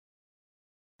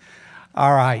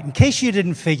All right, in case you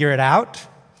didn't figure it out,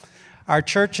 our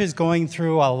church is going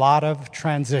through a lot of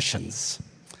transitions.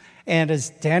 And as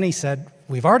Danny said,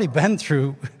 we've already been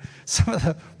through some of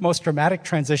the most dramatic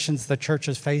transitions the church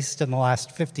has faced in the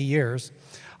last 50 years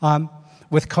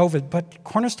with COVID, but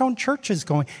Cornerstone Church is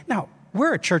going. Now,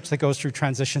 we're a church that goes through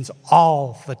transitions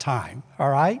all the time, all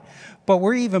right? But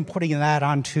we're even putting that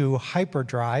onto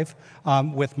hyperdrive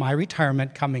with my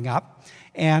retirement coming up.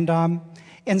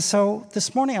 And so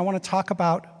this morning I want to talk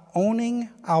about owning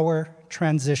our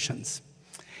transitions.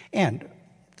 And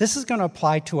this is going to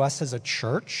apply to us as a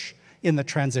church in the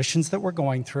transitions that we're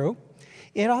going through.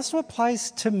 It also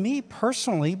applies to me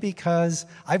personally because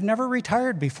I've never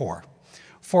retired before.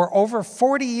 For over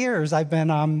 40 years, I've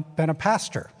been a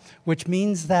pastor, which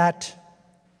means that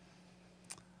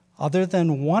other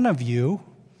than one of you,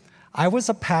 I was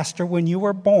a pastor when you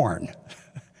were born.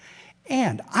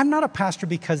 And I'm not a pastor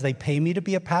because they pay me to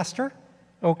be a pastor,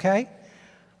 okay?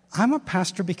 I'm a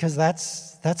pastor because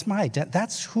that's my identity.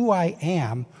 That's who I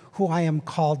am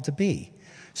called to be.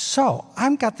 So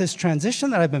I've got this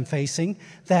transition that I've been facing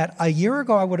that a year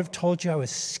ago I would have told you I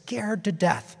was scared to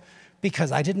death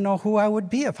because I didn't know who I would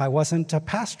be if I wasn't a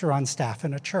pastor on staff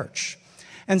in a church.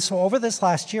 And so over this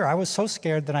last year, I was so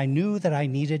scared that I knew that I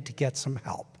needed to get some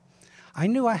help. I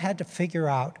knew I had to figure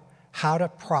out how to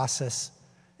process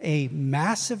a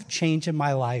massive change in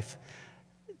my life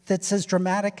that's as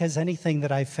dramatic as anything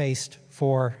that I've faced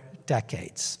for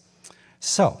decades.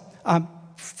 So,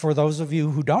 for those of you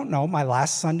who don't know, my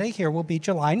last Sunday here will be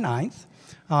July 9th,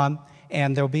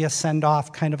 and there'll be a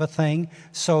send-off kind of a thing.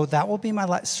 So that will be my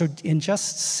last. So in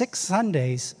just 6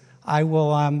 Sundays, I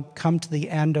will come to the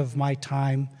end of my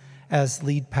time as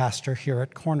lead pastor here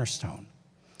at Cornerstone.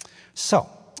 So,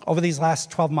 over these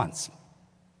last 12 months,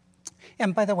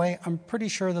 and by the way, I'm pretty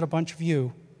sure that a bunch of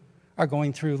you are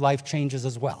going through life changes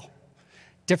as well.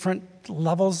 Different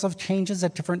levels of changes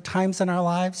at different times in our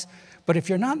lives. But if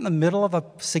you're not in the middle of a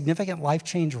significant life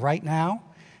change right now,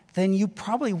 then you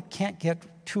probably can't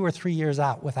get 2 or 3 years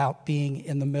out without being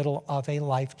in the middle of a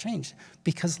life change,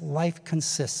 because life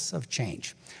consists of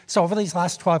change. So over these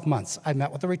last 12 months, I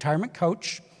met with a retirement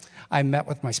coach. I met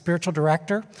with my spiritual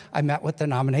director. I met with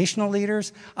denominational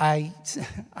leaders. I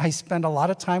spend a lot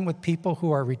of time with people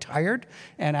who are retired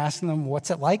and asking them,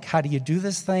 what's it like? How do you do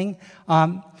this thing?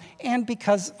 And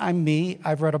because I'm me,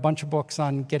 I've read a bunch of books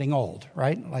on getting old,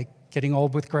 right? Like Getting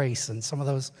Old with Grace and some of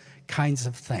those kinds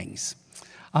of things.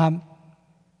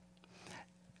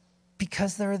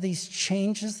 Because there are these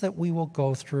changes that we will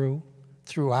go through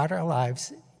throughout our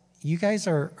lives. You guys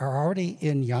are already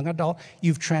in young adult.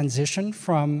 You've transitioned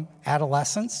from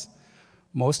adolescence.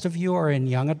 Most of you are in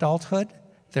young adulthood.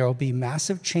 There will be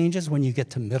massive changes when you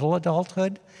get to middle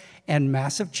adulthood, and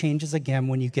massive changes again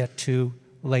when you get to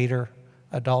later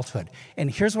adulthood.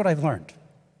 And here's what I've learned.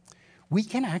 We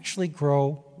can actually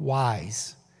grow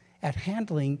wise at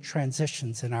handling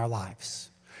transitions in our lives.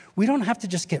 We don't have to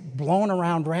just get blown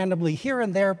around randomly here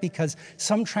and there because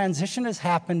some transition has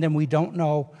happened and we don't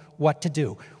know what to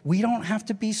do. We don't have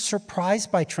to be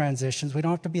surprised by transitions. We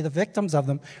don't have to be the victims of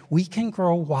them. We can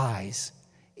grow wise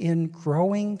in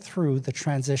growing through the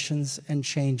transitions and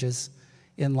changes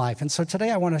in life. And so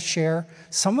today I want to share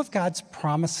some of God's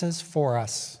promises for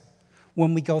us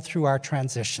when we go through our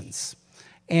transitions.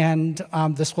 And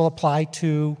this will apply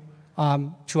to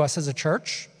us as a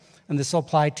church, and this will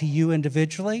apply to you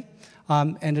individually,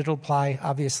 and it'll apply,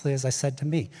 obviously, as I said, to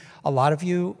me. A lot of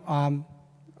you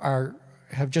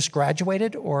have just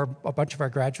graduated, or a bunch of our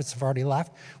graduates have already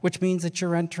left, which means that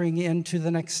you're entering into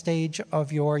the next stage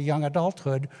of your young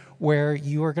adulthood where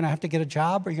you are going to have to get a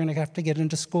job or you're going to have to get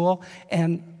into school.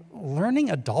 And learning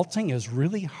adulting is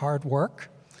really hard work.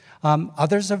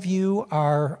 Others of you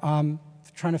are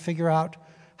trying to figure out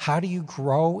how do you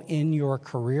grow in your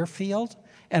career field.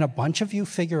 And a bunch of you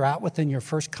figure out within your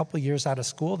first couple of years out of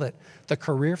school that the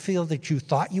career field that you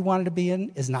thought you wanted to be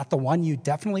in is not the one you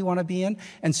definitely want to be in.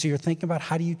 And so you're thinking about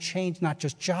how do you change not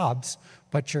just jobs,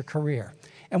 but your career.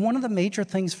 And one of the major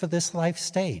things for this life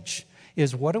stage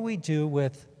is what do we do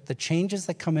with the changes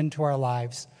that come into our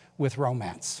lives with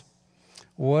romance?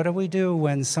 What do we do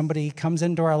when somebody comes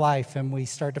into our life and we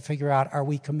start to figure out, are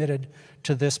we committed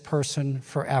to this person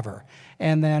forever?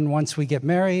 And then once we get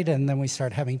married and then we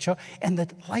start having children, and the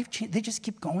life change, they just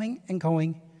keep going and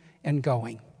going and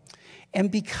going.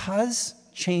 And because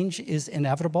change is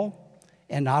inevitable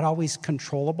and not always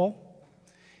controllable,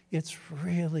 it's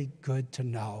really good to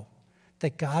know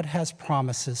that God has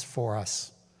promises for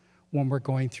us when we're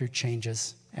going through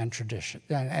changes and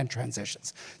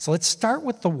transitions. So let's start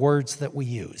with the words that we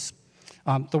use.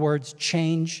 The words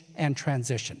change and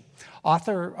transition.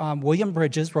 Author William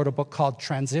Bridges wrote a book called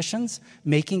Transitions,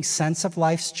 Making Sense of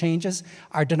Life's Changes.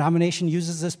 Our denomination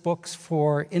uses this book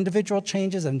for individual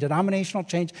changes, and denominational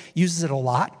change uses it a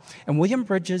lot. And William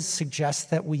Bridges suggests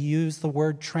that we use the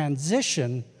word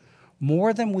transition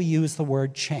more than we use the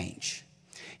word change.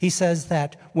 He says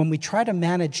that when we try to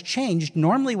manage change,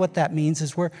 normally what that means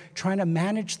is we're trying to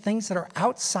manage things that are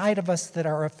outside of us that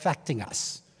are affecting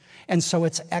us. And so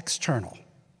it's external.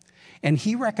 And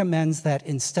he recommends that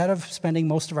instead of spending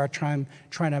most of our time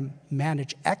trying to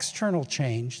manage external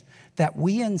change, that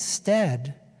we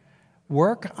instead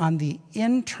work on the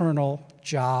internal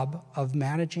job of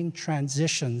managing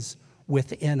transitions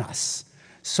within us,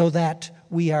 so that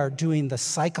we are doing the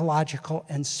psychological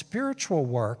and spiritual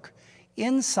work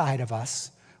inside of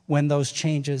us when those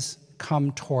changes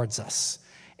come towards us.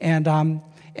 And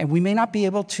we may not be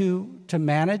able to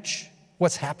manage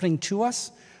what's happening to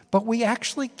us, but we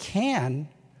actually can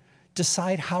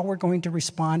decide how we're going to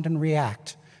respond and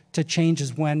react to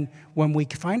changes when we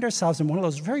find ourselves in one of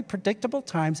those very predictable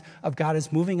times of God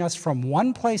is moving us from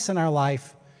one place in our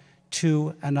life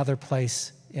to another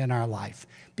place in our life.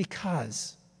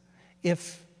 Because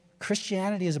if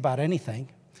Christianity is about anything,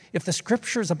 if the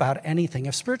Scripture is about anything,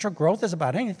 if spiritual growth is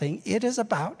about anything, it is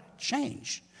about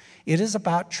change. It is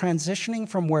about transitioning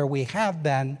from where we have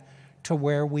been to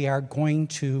where we are going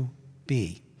to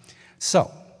be.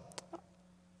 So, it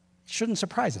shouldn't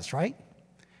surprise us, right?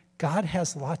 God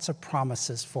has lots of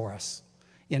promises for us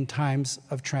in times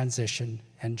of transition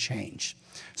and change.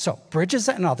 So, Bridges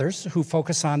and others who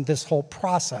focus on this whole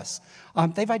process,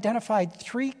 they've identified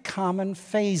 3 common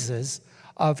phases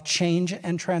of change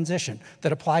and transition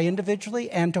that apply individually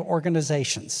and to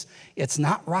organizations. It's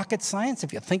not rocket science.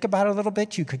 If you think about it a little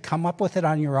bit, you could come up with it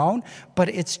on your own, but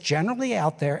it's generally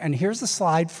out there. And here's a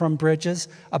slide from Bridges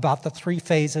about the 3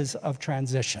 phases of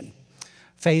transition.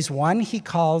 Phase 1, he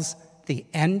calls the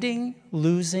ending,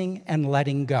 losing, and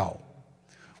letting go.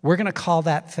 We're going to call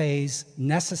that phase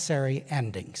necessary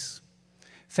endings.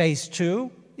 Phase 2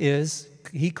 is,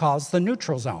 he calls the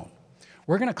neutral zone.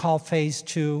 We're going to call phase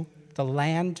 2 the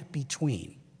land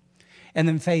between. And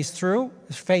then phase 3,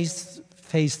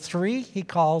 he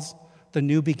calls the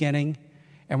new beginning,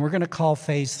 and we're going to call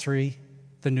phase 3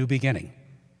 the new beginning.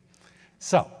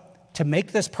 So, to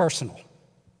make this personal,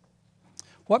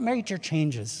 what major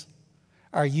changes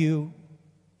are you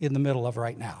in the middle of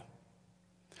right now?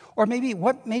 Or maybe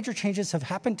what major changes have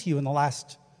happened to you in the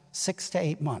last 6 to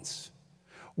 8 months?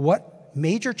 What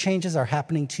major changes are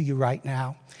happening to you right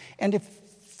now? And if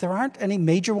there aren't any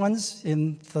major ones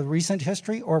in the recent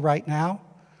history or right now,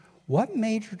 what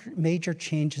major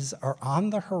changes are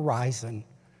on the horizon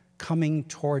coming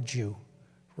towards you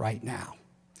right now?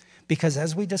 Because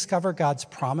as we discover God's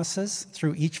promises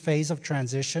through each phase of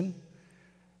transition,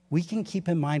 we can keep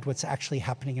in mind what's actually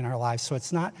happening in our lives. So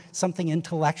it's not something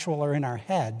intellectual or in our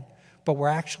head, but we're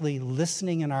actually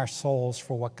listening in our souls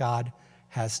for what God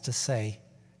has to say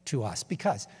to us.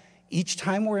 Because each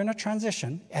time we're in a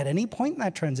transition, at any point in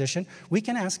that transition, we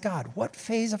can ask God, what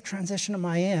phase of transition am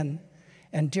I in?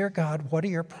 And dear God, what are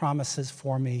your promises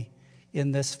for me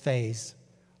in this phase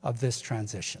of this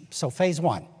transition? So phase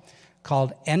 1,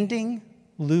 called ending,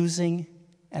 losing,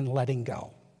 and letting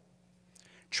go.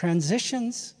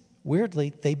 Transitions,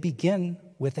 weirdly, they begin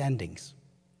with endings.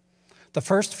 The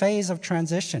first phase of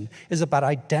transition is about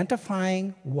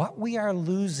identifying what we are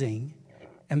losing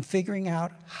and figuring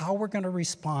out how we're going to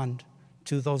respond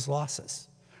to those losses.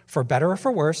 For better or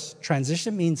for worse,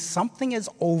 transition means something is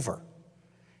over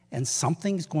and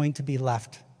something's going to be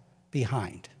left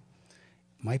behind.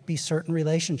 It might be certain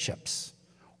relationships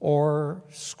or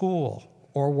school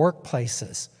or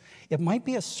workplaces. It might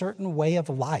be a certain way of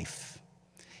life.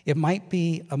 It might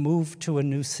be a move to a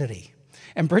new city.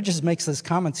 And Bridges makes this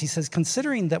comment. He says,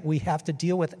 considering that we have to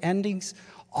deal with endings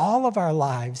all of our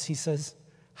lives, he says,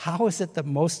 how is it that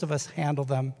most of us handle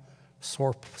them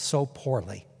so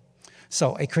poorly?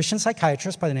 So a Christian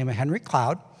psychiatrist by the name of Henry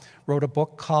Cloud wrote a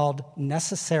book called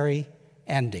Necessary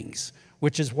Endings,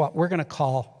 which is what we're going to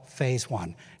call phase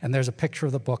 1. And there's a picture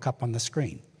of the book up on the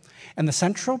screen. And the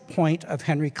central point of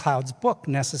Henry Cloud's book,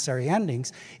 Necessary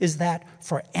Endings, is that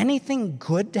for anything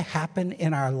good to happen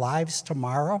in our lives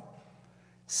tomorrow,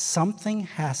 something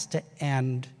has to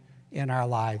end in our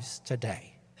lives today.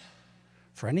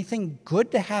 For anything good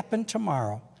to happen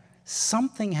tomorrow,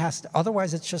 something has to,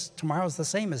 otherwise it's just tomorrow's the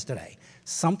same as today.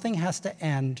 Something has to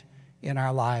end in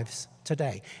our lives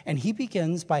today. And he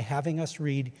begins by having us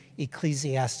read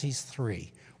Ecclesiastes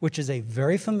 3, which is a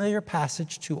very familiar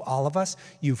passage to all of us.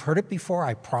 You've heard it before,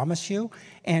 I promise you.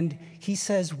 And he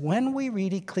says, when we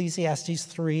read Ecclesiastes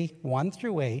 3, 1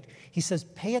 through 8, he says,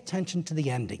 pay attention to the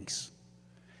endings,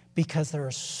 because there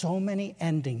are so many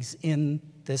endings in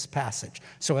this passage.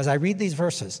 So as I read these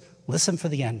verses, listen for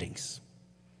the endings.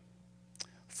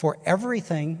 For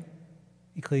everything,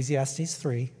 Ecclesiastes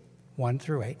 3, 1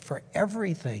 through 8, for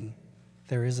everything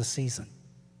there is a season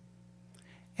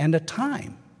and a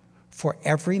time for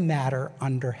every matter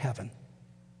under heaven,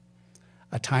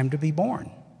 a time to be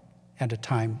born and a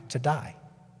time to die,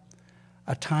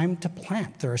 a time to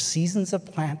plant, there are seasons of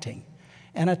planting,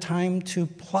 and a time to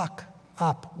pluck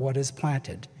up what is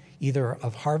planted, either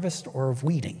of harvest or of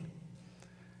weeding,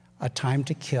 a time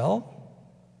to kill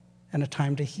and a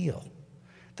time to heal.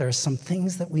 There are some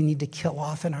things that we need to kill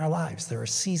off in our lives. There are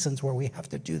seasons where we have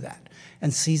to do that,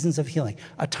 and seasons of healing.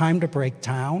 A time to break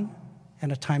down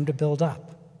and a time to build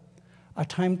up. A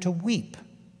time to weep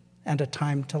and a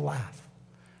time to laugh.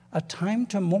 A time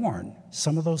to mourn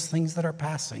some of those things that are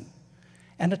passing,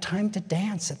 and a time to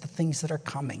dance at the things that are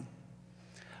coming.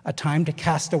 A time to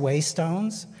cast away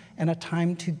stones and a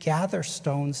time to gather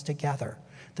stones together.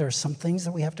 There are some things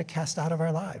that we have to cast out of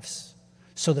our lives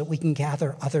so that we can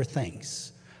gather other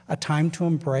things. A time to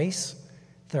embrace.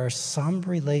 There are some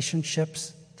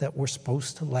relationships that we're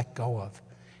supposed to let go of,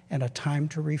 and a time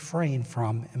to refrain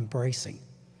from embracing.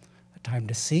 A time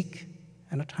to seek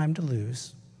and a time to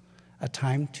lose. A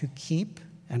time to keep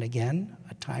and again,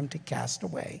 a time to cast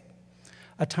away.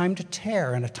 A time to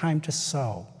tear and a time to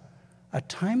sow. A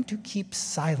time to keep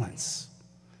silence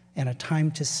and a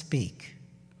time to speak.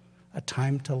 A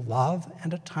time to love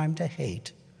and a time to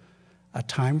hate. A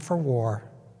time for war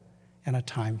and a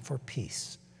time for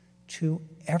peace. To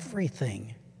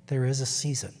everything there is a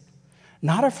season.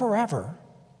 Not a forever,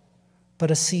 but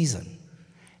a season.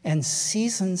 And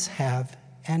seasons have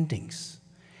endings.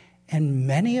 And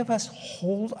many of us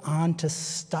hold on to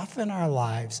stuff in our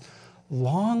lives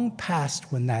long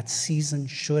past when that season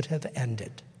should have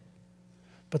ended.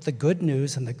 But the good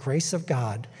news and the grace of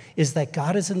God is that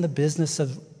God is in the business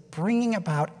of bringing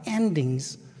about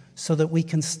endings so that we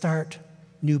can start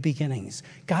new beginnings.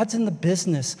 God's in the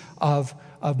business of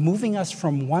moving us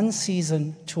from one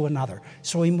season to another.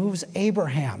 So he moves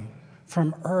Abraham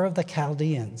from Ur of the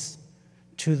Chaldeans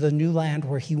to the new land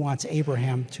where he wants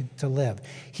Abraham to live.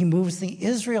 He moves the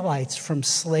Israelites from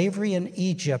slavery in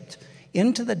Egypt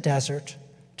into the desert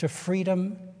to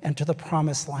freedom and to the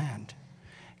promised land.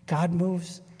 God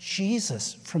moves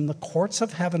Jesus from the courts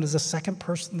of heaven as the second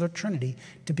person of the Trinity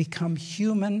to become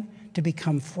human, to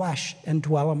become flesh and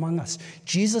dwell among us.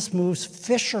 Jesus moves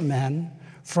fishermen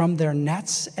from their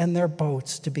nets and their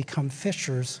boats to become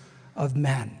fishers of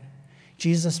men.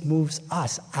 Jesus moves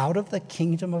us out of the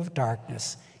kingdom of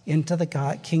darkness into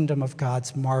the kingdom of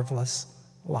God's marvelous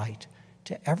light.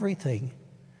 To everything,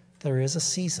 there is a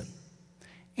season.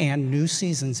 And new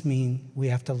seasons mean we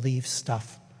have to leave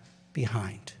stuff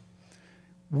behind.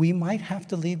 We might have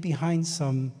to leave behind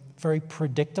some very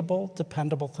predictable,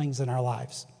 dependable things in our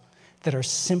lives that are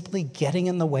simply getting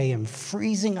in the way and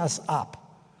freezing us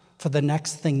up for the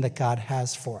next thing that God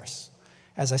has for us.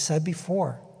 As I said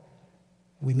before,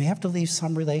 we may have to leave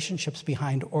some relationships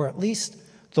behind, or at least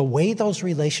the way those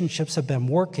relationships have been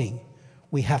working,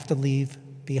 we have to leave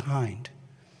behind.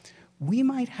 We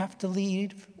might have to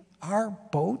leave our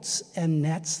boats and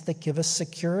nets that give us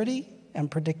security and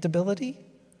predictability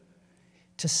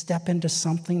to step into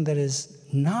something that is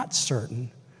not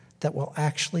certain, that will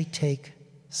actually take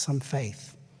some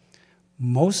faith.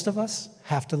 Most of us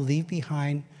have to leave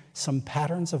behind some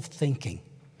patterns of thinking,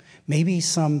 maybe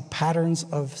some patterns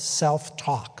of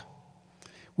self-talk.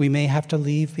 We may have to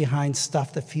leave behind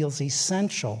stuff that feels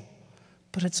essential,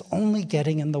 but it's only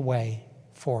getting in the way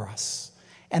for us.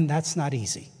 And that's not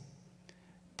easy.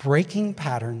 Breaking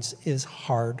patterns is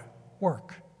hard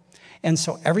work. And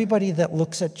so everybody that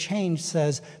looks at change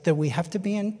says that we have to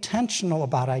be intentional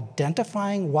about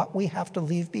identifying what we have to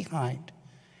leave behind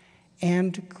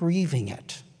and grieving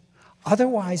it.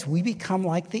 Otherwise, we become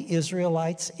like the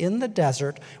Israelites in the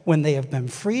desert when they have been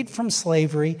freed from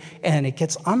slavery and it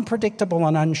gets unpredictable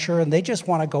and unsure, and they just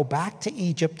want to go back to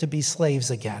Egypt to be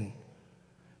slaves again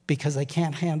because they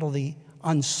can't handle the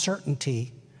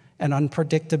uncertainty and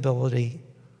unpredictability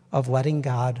of letting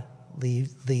God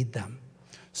lead them.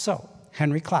 So,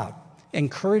 Henry Cloud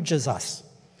encourages us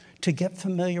to get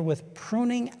familiar with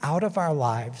pruning out of our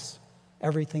lives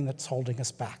everything that's holding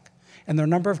us back. And there are a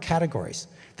number of categories.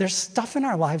 There's stuff in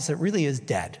our lives that really is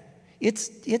dead. It's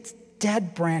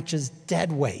dead branches,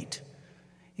 dead weight.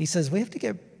 He says we have to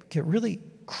get really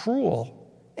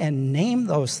cruel and name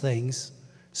those things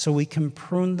so we can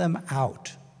prune them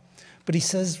out. But he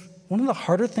says one of the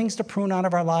harder things to prune out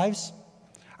of our lives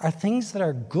are things that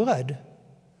are good,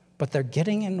 but they're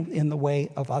getting in the way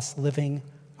of us living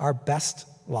our best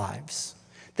lives.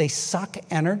 They suck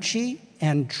energy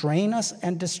and drain us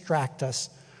and distract us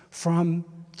from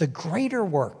the greater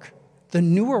work, the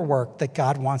newer work that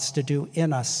God wants to do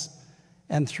in us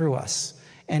and through us.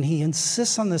 And he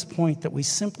insists on this point that we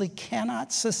simply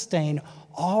cannot sustain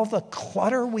all the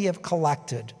clutter we have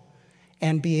collected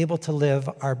and be able to live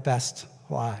our best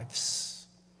lives.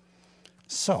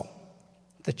 So,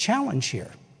 the challenge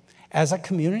here, as a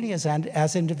community,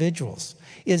 as individuals,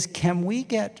 is can we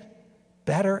get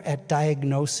better at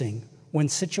diagnosing when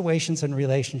situations and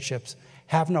relationships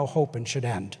have no hope and should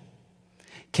end?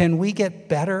 Can we get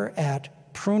better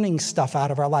at pruning stuff out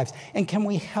of our lives? And can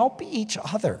we help each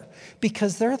other?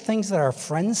 Because there are things that our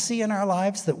friends see in our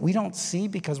lives that we don't see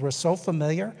because we're so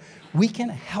familiar. We can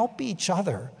help each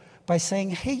other by saying,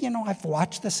 hey, I've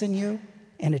watched this in you,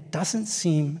 and it doesn't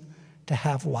seem to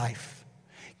have life.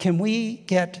 Can we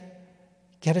get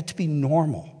it to be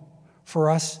normal for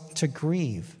us to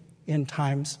grieve in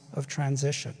times of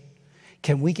transition?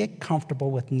 Can we get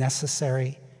comfortable with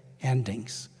necessary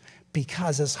endings?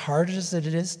 Because as hard as it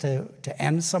is to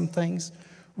end some things,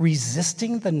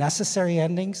 resisting the necessary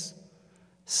endings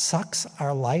sucks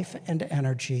our life and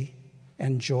energy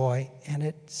and joy, and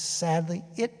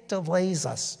it delays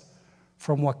us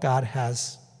from what God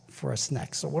has for us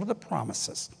next. So what are the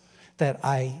promises that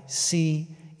I see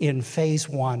in phase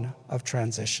 1 of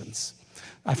transitions?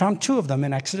 I found 2 of them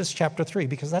in Exodus chapter 3,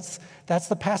 because that's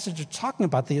the passage that's talking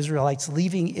about the Israelites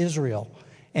leaving Israel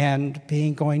and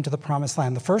going to the promised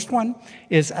land. The first one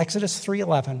is Exodus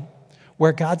 3:11,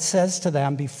 where God says to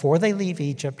them before they leave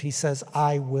Egypt, he says,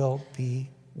 I will be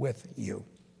with you.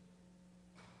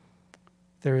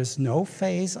 There is no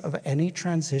phase of any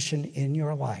transition in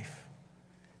your life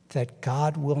that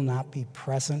God will not be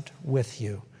present with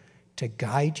you to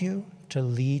guide you, to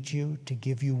lead you, to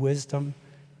give you wisdom,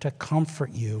 to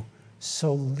comfort you.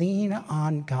 So lean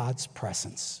on God's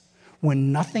presence.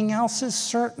 When nothing else is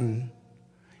certain,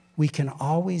 we can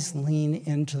always lean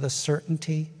into the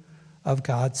certainty of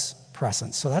God's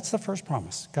presence. So that's the first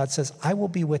promise. God says, I will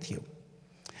be with you.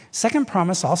 Second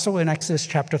promise, also in Exodus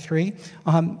chapter 3,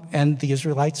 and the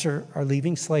Israelites are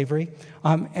leaving slavery.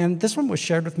 And this one was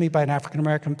shared with me by an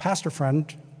African-American pastor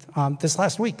friend this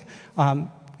last week.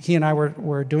 He and I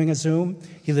were doing a Zoom.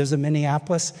 He lives in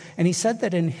Minneapolis. And he said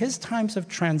that in his times of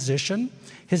transition,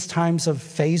 his times of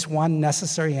phase 1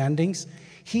 necessary endings,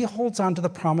 he holds on to the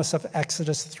promise of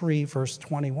Exodus 3, verse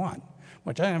 21,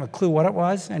 which I didn't have a clue what it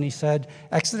was. And he said,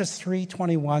 Exodus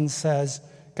 3:21 says,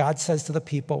 God says to the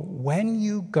people, when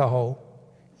you go,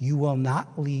 you will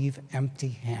not leave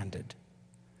empty-handed.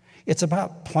 It's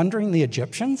about plundering the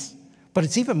Egyptians, but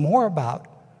it's even more about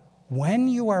when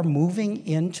you are moving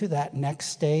into that next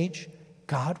stage,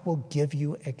 God will give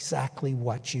you exactly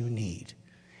what you need.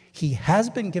 He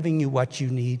has been giving you what you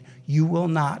need. You will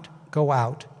not go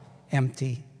out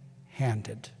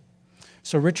empty-handed.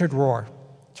 So Richard Rohr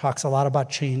talks a lot about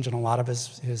change in a lot of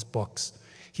his books.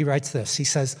 He writes this. He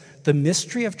says, the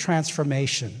mystery of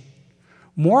transformation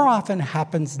more often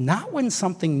happens not when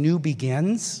something new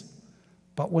begins,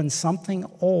 but when something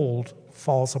old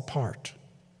falls apart.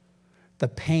 The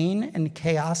pain and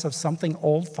chaos of something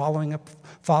old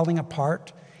falling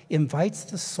apart invites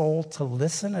the soul to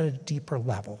listen at a deeper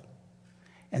level,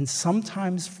 and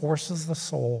sometimes forces the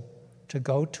soul to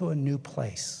go to a new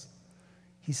place.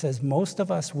 He says most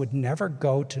of us would never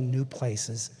go to new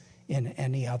places in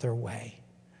any other way.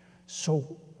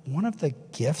 So one of the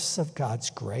gifts of God's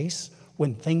grace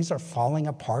when things are falling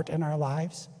apart in our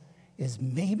lives is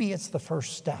maybe it's the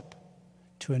first step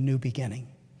to a new beginning.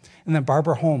 And then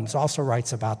Barbara Holmes also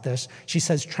writes about this. She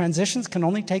says, transitions can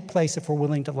only take place if we're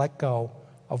willing to let go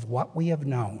of what we have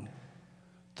known,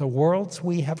 the worlds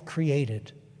we have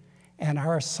created, and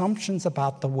our assumptions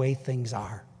about the way things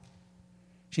are.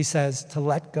 She says, to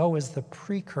let go is the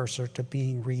precursor to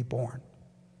being reborn.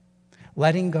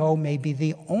 Letting go may be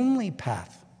the only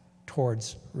path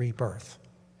towards rebirth.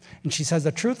 And she says,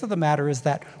 the truth of the matter is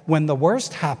that when the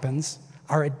worst happens,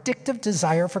 our addictive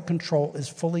desire for control is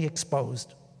fully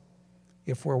exposed.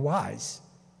 If we're wise,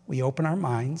 we open our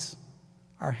minds,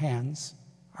 our hands,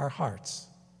 our hearts,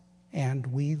 and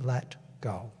we let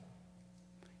go.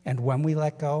 And when we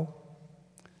let go,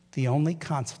 the only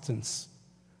constants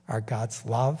are God's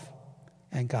love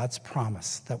and God's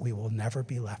promise that we will never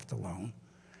be left alone.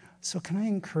 So can I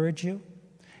encourage you?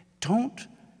 Don't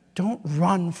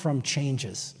run from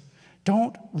changes.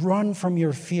 Don't run from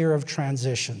your fear of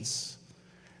transitions.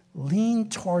 lean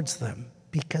towards them,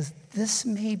 because this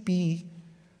may be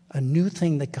a new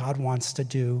thing that God wants to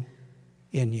do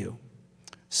in you.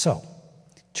 So,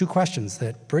 2 questions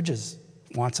that Bridges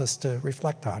wants us to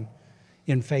reflect on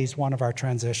in phase 1 of our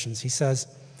transitions. He says,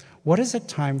 what is it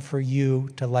time for you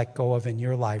to let go of in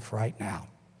your life right now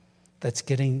that's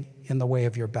getting in the way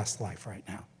of your best life right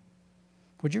now?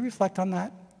 Would you reflect on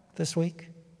that this week,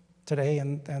 today,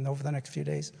 and over the next few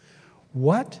days?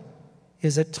 What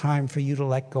is it time for you to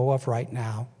let go of right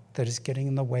now that is getting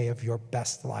in the way of your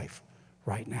best life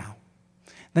right now?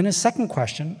 Then his second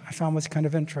question I found was kind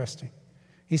of interesting.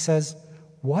 He says,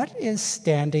 what is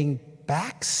standing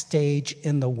backstage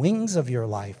in the wings of your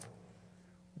life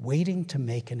waiting to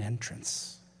make an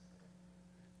entrance?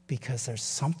 Because there's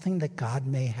something that God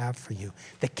may have for you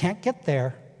that can't get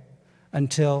there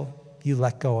until you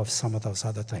let go of some of those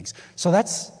other things. So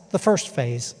that's the first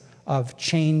phase of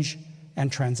change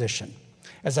and transition.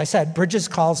 As I said, Bridges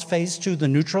calls phase 2 the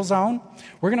neutral zone.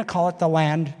 We're going to call it the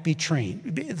land between.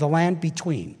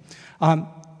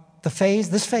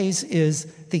 This phase is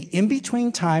the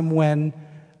in-between time when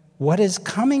what is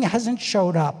coming hasn't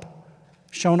shown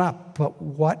up, but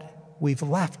what we've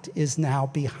left is now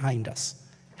behind us,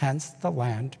 hence the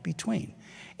land between.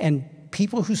 And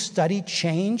people who study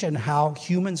change and how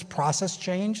humans process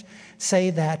change say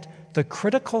that the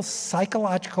critical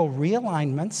psychological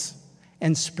realignments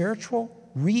and spiritual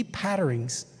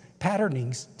repatternings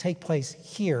take place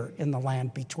here in the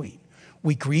land between.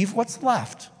 We grieve what's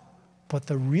left, but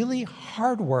the really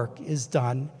hard work is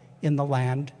done in the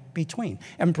land between.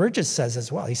 And Bridges says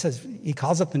as well, he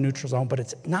calls it the neutral zone, but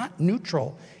it's not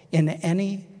neutral in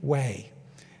any way.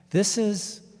 This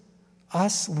is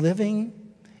us living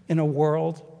in a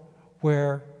world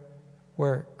where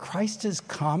Christ has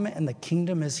come and the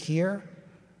kingdom is here,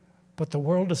 but the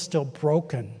world is still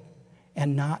broken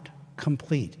and not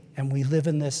complete, and we live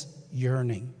in this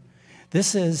yearning.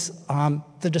 This is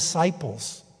the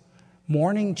disciples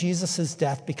mourning Jesus'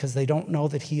 death because they don't know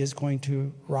that he is going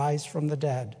to rise from the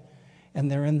dead, and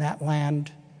they're in that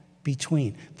land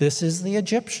between. This is the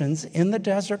Egyptians in the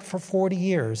desert for 40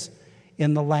 years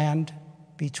in the land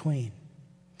between.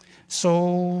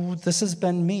 So this has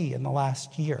been me in the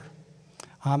last year.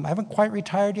 I haven't quite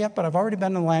retired yet, but I've already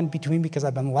been in the land between because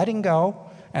I've been letting go,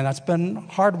 and that's been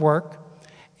hard work.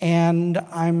 And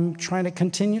I'm trying to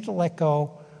continue to let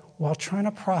go while trying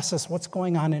to process what's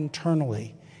going on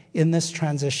internally in this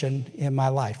transition in my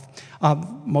life.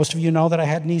 Most of you know that I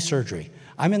had knee surgery.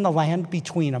 I'm in the land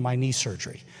between of my knee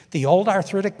surgery. The old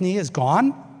arthritic knee is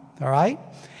gone, all right?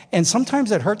 And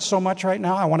sometimes it hurts so much right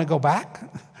now, I want to go back.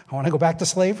 I want to go back to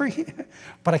slavery,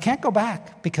 but I can't go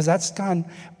back because that's done.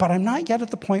 But I'm not yet at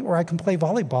the point where I can play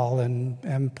volleyball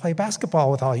and play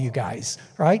basketball with all you guys,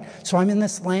 right? So I'm in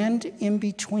this land in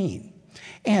between.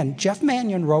 And Jeff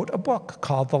Manion wrote a book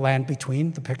called The Land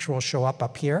Between. The picture will show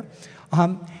up here.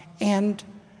 And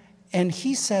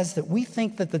he says that we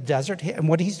think that the desert, and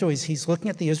what he's doing is he's looking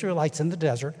at the Israelites in the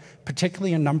desert,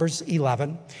 particularly in Numbers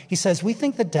 11. He says, we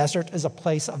think the desert is a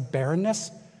place of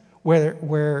barrenness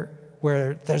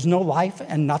where there's no life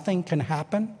and nothing can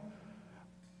happen,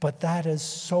 but that is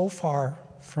so far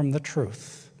from the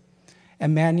truth.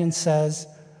 And Manion says,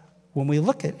 when we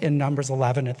look at in Numbers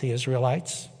 11 at the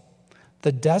Israelites,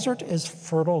 the desert is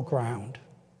fertile ground.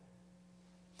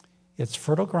 It's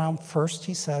fertile ground first,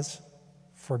 he says,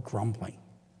 for grumbling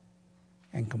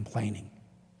and complaining.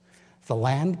 The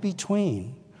land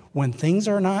between, when things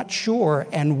are not sure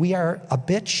and we are a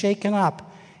bit shaken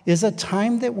up, is a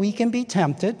time that we can be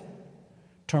tempted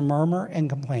to murmur and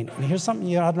complain. And here's something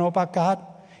you ought to know about God.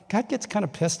 God gets kind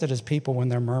of pissed at his people when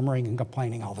they're murmuring and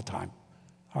complaining all the time.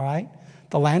 All right?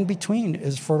 The land between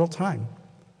is fertile time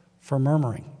for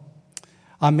murmuring.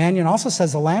 Manion also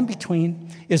says the land between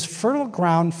is fertile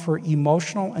ground for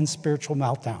emotional and spiritual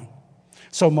meltdown.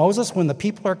 So Moses, when the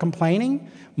people are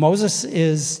complaining, Moses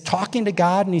is talking to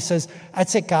God and he says,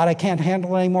 that's it, God, I can't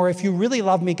handle it anymore. If you really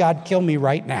love me, God, kill me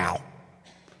right now.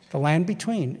 The land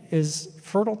between is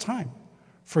fertile time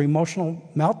for emotional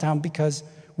meltdown because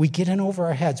we get in over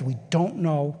our heads. We don't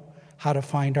know how to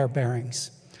find our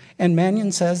bearings. And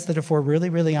Manion says that if we're really,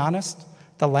 really honest,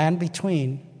 the land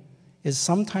between is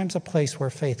sometimes a place where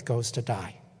faith goes to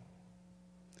die.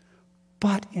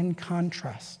 But in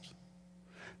contrast,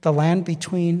 the land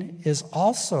between is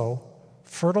also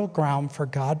fertile ground for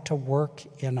God to work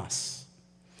in us.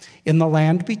 In the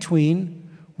land between,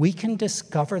 we can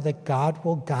discover that God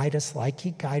will guide us like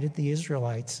he guided the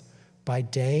Israelites by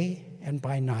day and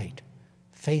by night.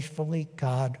 Faithfully,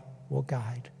 God will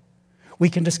guide. We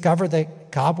can discover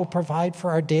that God will provide for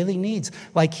our daily needs,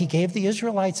 like he gave the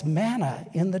Israelites manna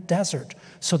in the desert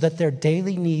so that their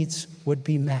daily needs would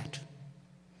be met.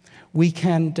 We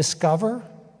can discover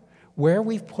where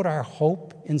we've put our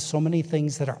hope in so many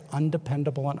things that are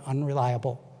undependable and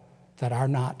unreliable, that are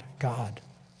not God.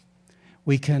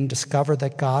 We can discover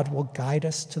that God will guide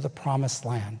us to the promised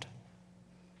land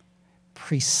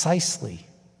precisely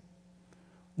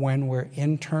when we're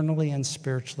internally and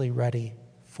spiritually ready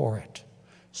for it.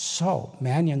 So,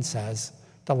 Mannion says,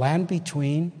 the land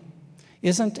between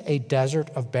isn't a desert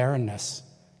of barrenness.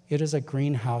 It is a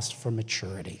greenhouse for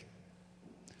maturity.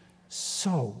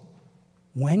 So,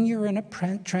 when you're in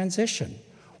a transition,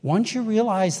 once you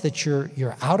realize that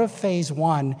you're out of phase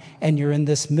one and you're in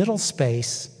this middle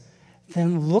space,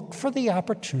 then look for the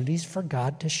opportunities for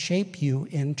God to shape you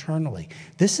internally.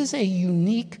 This is a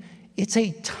unique, it's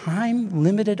a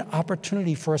time-limited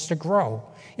opportunity for us to grow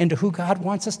into who God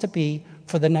wants us to be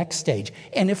for the next stage.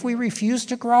 And if we refuse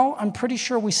to grow, I'm pretty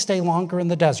sure we stay longer in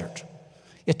the desert.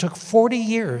 It took 40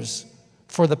 years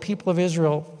for the people of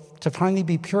Israel to finally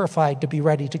be purified, to be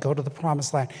ready to go to the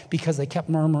promised land, because they kept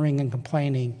murmuring and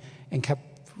complaining and kept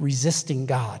resisting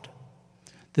God.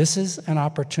 This is an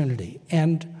opportunity.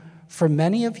 And for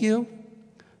many of you,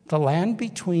 the land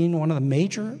between, one of the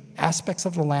major aspects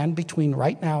of the land between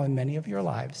right now in many of your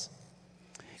lives,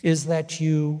 is that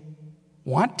you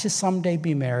want to someday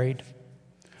be married,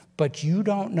 but you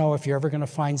don't know if you're ever going to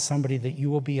find somebody that you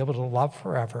will be able to love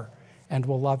forever and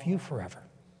will love you forever.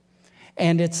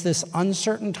 And it's this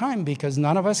uncertain time because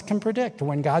none of us can predict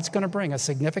when God's going to bring a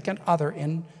significant other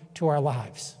into our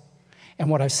lives. And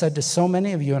what I've said to so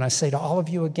many of you, and I say to all of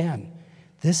you again,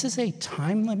 this is a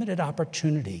time-limited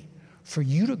opportunity for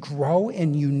you to grow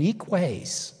in unique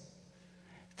ways.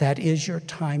 That is your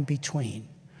time between,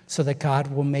 so that God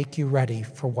will make you ready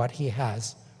for what he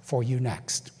has for you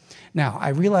next. Now, I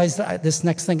realize that this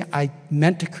next thing, I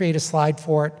meant to create a slide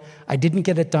for it. I didn't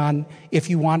get it done. If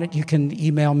you want it, you can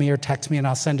email me or text me and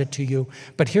I'll send it to you.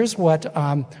 But here's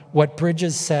what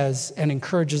Bridges says and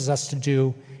encourages us to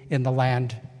do in the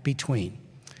land between,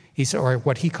 or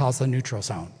what he calls the neutral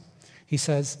zone. He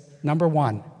says, number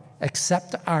one,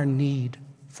 accept our need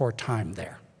for time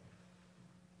there.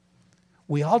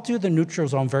 We all do the neutral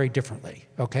zone very differently,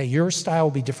 okay? Your style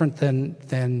will be different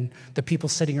than the people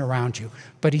sitting around you.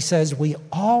 But he says we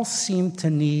all seem to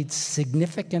need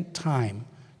significant time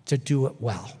to do it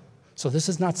well. So this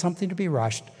is not something to be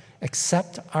rushed.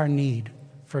 Accept our need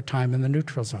for time in the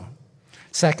neutral zone.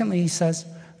 Secondly, he says,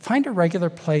 find a regular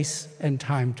place and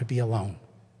time to be alone.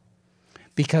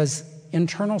 Because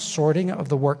internal sorting of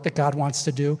the work that God wants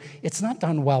to do, it's not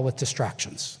done well with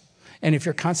distractions. And if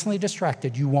you're constantly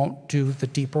distracted, you won't do the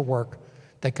deeper work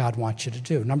that God wants you to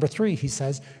do. Number three, he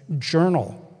says,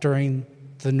 journal during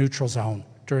the neutral zone,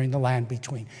 during the land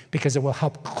between, because it will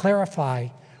help clarify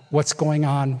what's going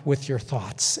on with your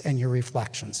thoughts and your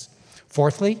reflections.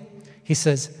 Fourthly, he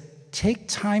says, take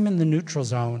time in the neutral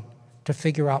zone to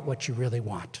figure out what you really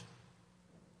want.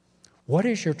 What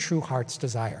is your true heart's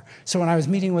desire? So when I was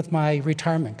meeting with my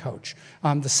retirement coach,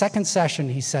 the second session,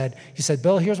 he said,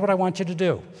 Bill, here's what I want you to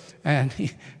do. And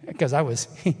because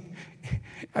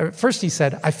first he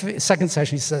said, second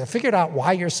session, he said, I figured out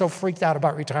why you're so freaked out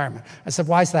about retirement. I said,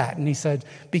 why is that? And he said,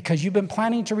 because you've been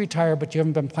planning to retire, but you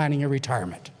haven't been planning your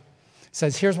retirement. He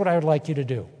says, here's what I would like you to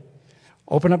do.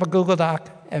 Open up a Google Doc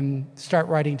and start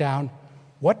writing down,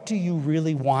 what do you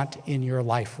really want in your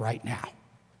life right now?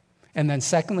 And then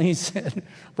secondly, he said,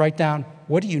 write down,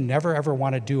 what do you never, ever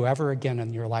want to do ever again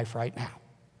in your life right now?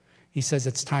 He says,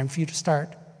 it's time for you to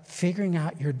start figuring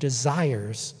out your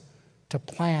desires to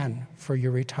plan for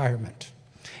your retirement.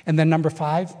 And then number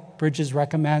 5, Bridges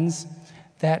recommends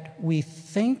that we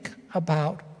think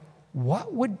about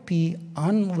what would be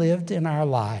unlived in our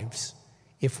lives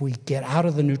if we get out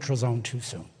of the neutral zone too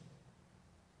soon.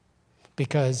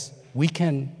 Because we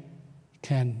can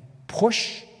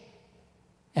push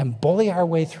and bully our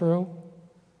way through,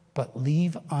 but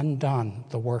leave undone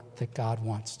the work that God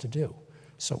wants to do.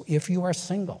 So if you are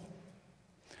single,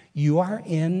 you are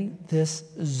in this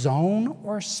zone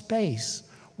or space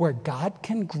where God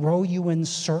can grow you in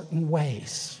certain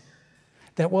ways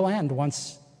that will end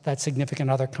once that significant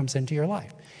other comes into your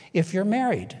life. If you're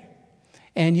married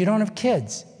and you don't have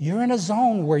kids, you're in a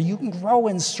zone where you can grow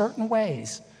in certain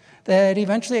ways that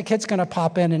eventually a kid's going to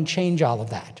pop in and change all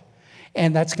of that.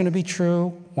 And that's going to be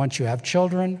true once you have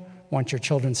children, once your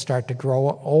children start to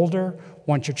grow older,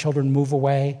 once your children move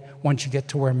away, once you get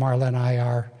to where Marla and I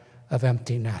are of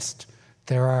empty nest.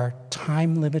 There are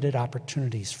time-limited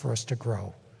opportunities for us to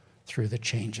grow through the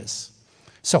changes.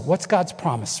 So what's God's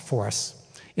promise for us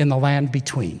in the land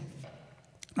between?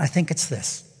 I think it's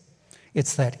this.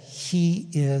 It's that he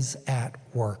is at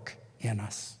work in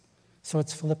us. So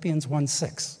it's Philippians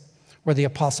 1:6, where the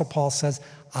Apostle Paul says,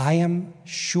 I am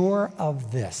sure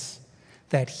of this,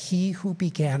 that he who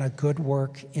began a good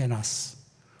work in us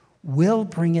will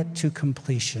bring it to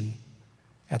completion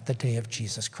at the day of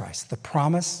Jesus Christ. The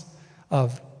promise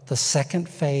of the second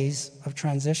phase of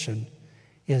transition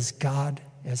is God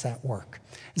is at work.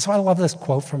 And so I love this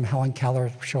quote from Helen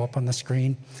Keller show up on the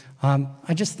screen.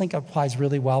 I just think it applies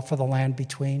really well for the land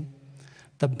between.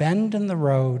 The bend in the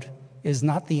road is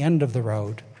not the end of the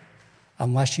road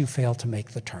unless you fail to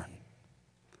make the turn.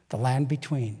 The land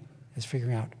between is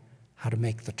figuring out how to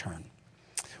make the turn,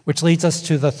 which leads us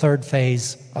to the third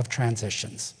phase of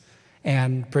transitions.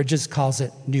 And Bridges calls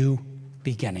it new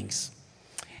beginnings.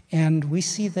 And we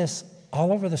see this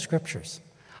all over the scriptures.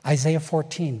 Isaiah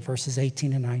 14, verses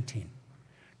 18 and 19.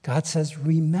 God says,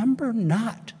 remember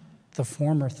not the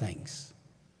former things,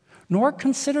 nor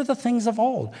consider the things of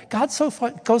old. God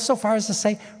goes so far as to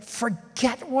say,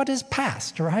 forget what is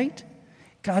past, right?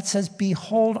 God says,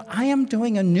 behold, I am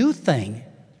doing a new thing.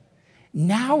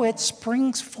 Now it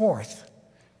springs forth.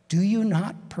 Do you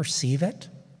not perceive it?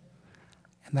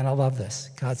 And then I love this.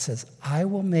 God says, I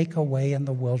will make a way in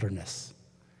the wilderness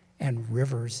and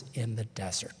rivers in the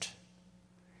desert.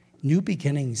 New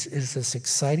beginnings is this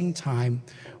exciting time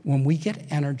when we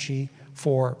get energy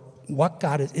for what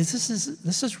God is.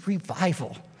 This is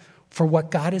revival for what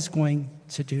God is going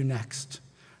to do next.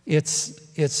 It's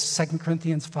 2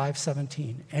 Corinthians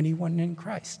 5:17. Anyone in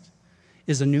Christ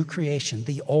is a new creation.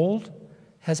 The old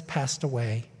has passed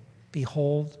away.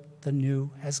 Behold, the new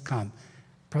has come.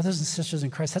 Brothers and sisters in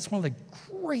Christ, that's one of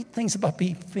the great things about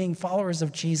being followers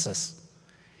of Jesus,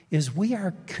 is we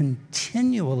are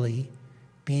continually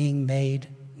being made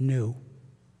new.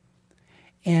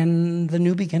 And the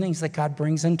new beginnings that God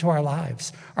brings into our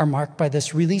lives are marked by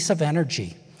this release of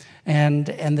energy and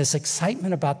this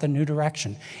excitement about the new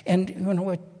direction. And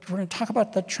we're going to talk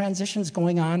about the transitions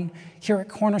going on here at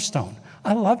Cornerstone.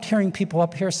 I loved hearing people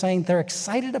up here saying they're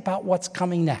excited about what's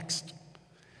coming next,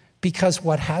 because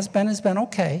what has been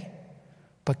okay,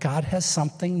 but God has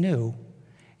something new,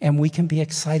 and we can be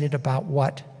excited about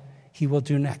what he will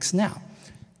do next. Now,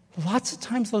 lots of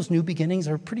times those new beginnings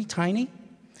are pretty tiny.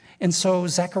 And so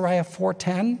Zechariah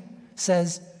 4:10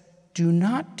 says, do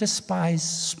not despise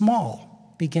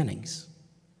small beginnings,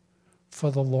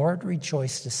 for the Lord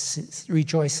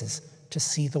rejoices to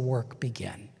see the work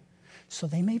begin. So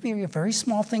they may be very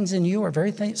small things in you, or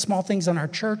very small things in our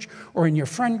church, or in your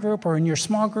friend group, or in your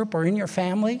small group, or in your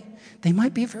family. They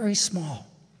might be very small,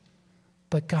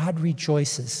 but God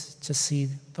rejoices to see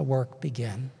the work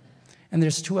begin. And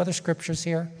there's two other scriptures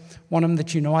here. One of them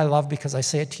that you know I love because I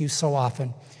say it to you so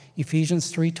often.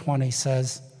 Ephesians 3:20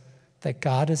 says that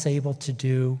God is able to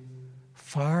do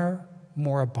far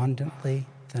more abundantly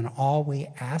than all we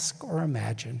ask or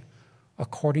imagine,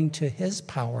 according to his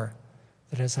power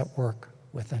that is at work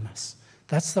within us.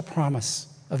 That's the promise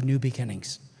of new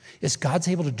beginnings, is God's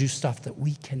able to do stuff that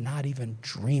we cannot even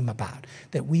dream about,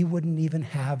 that we wouldn't even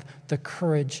have the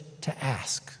courage to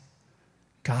ask.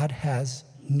 God has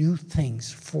new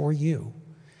things for you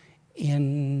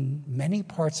in many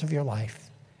parts of your life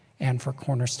and for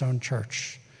Cornerstone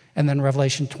Church. And then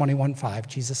Revelation 21:5,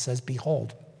 Jesus says,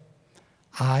 behold,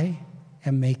 I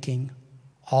am making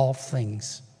all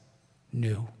things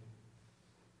new.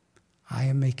 I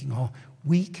am making all.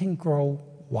 We can grow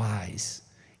wise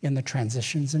in the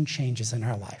transitions and changes in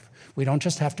our life. We don't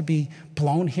just have to be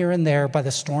blown here and there by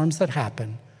the storms that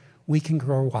happen. We can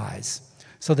grow wise.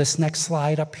 So this next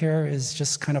slide up here is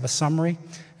just kind of a summary.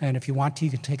 And if you want to,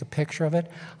 you can take a picture of it.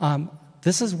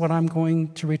 This is what I'm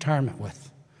going to retirement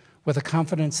with a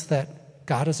confidence that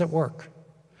God is at work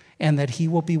and that he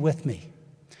will be with me.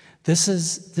 This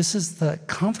is the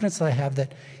confidence that I have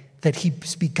that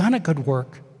he's begun a good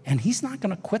work, and he's not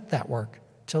going to quit that work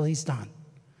till he's done.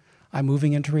 I'm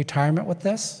moving into retirement with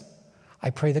this. I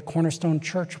pray that Cornerstone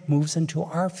Church moves into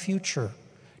our future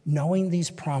knowing these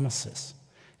promises.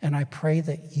 And I pray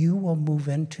that you will move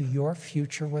into your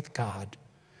future with God,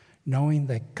 knowing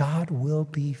that God will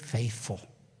be faithful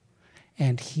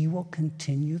and he will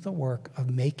continue the work of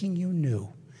making you new.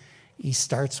 He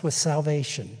starts with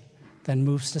salvation, then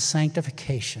moves to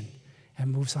sanctification,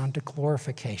 and moves on to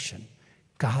glorification.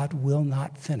 God will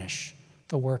not finish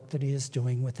the work that he is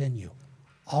doing within you.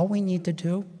 All we need to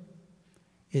do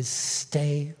is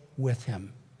stay with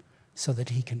him so that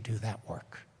he can do that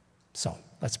work. So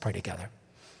let's pray together.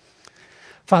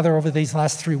 Father, over these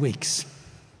last 3 weeks,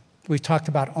 we've talked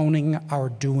about owning our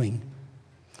doing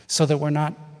so that we're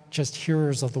not just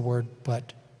hearers of the word,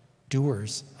 but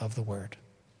doers of the word.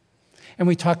 And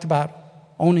we talked about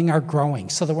owning our growing,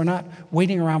 so that we're not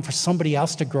waiting around for somebody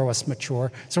else to grow us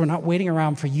mature, so we're not waiting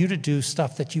around for you to do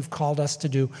stuff that you've called us to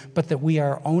do, but that we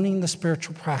are owning the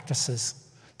spiritual practices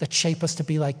that shape us to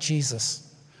be like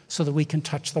Jesus, so that we can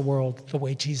touch the world the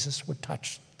way Jesus would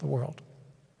touch the world.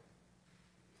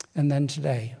 And then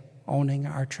today, owning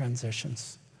our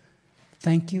transitions.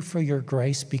 Thank you for your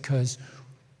grace, because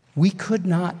we could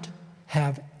not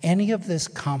have any of this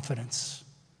confidence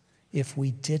if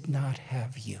we did not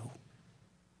have you.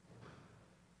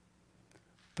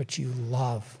 But you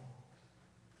love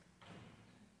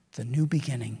the new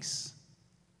beginnings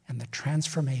and the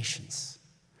transformations.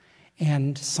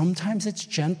 And sometimes it's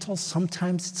gentle,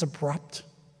 sometimes it's abrupt,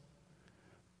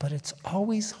 but it's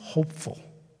always hopeful,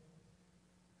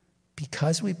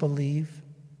 because we believe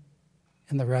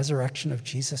in the resurrection of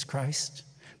Jesus Christ,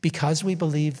 because we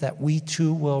believe that we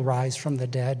too will rise from the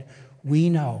dead. We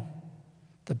know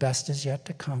the best is yet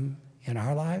to come in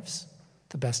our lives.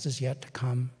 The best is yet to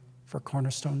come for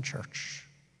Cornerstone Church,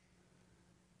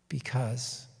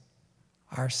 because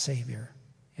our Savior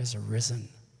is a risen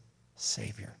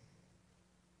Savior.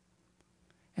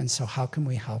 And so how can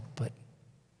we help but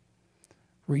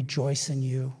rejoice in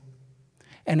you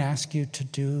and ask you to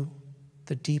do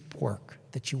the deep work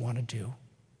that you want to do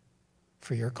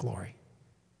for your glory?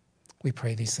 We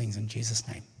pray these things in Jesus'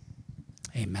 name.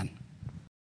 Amen.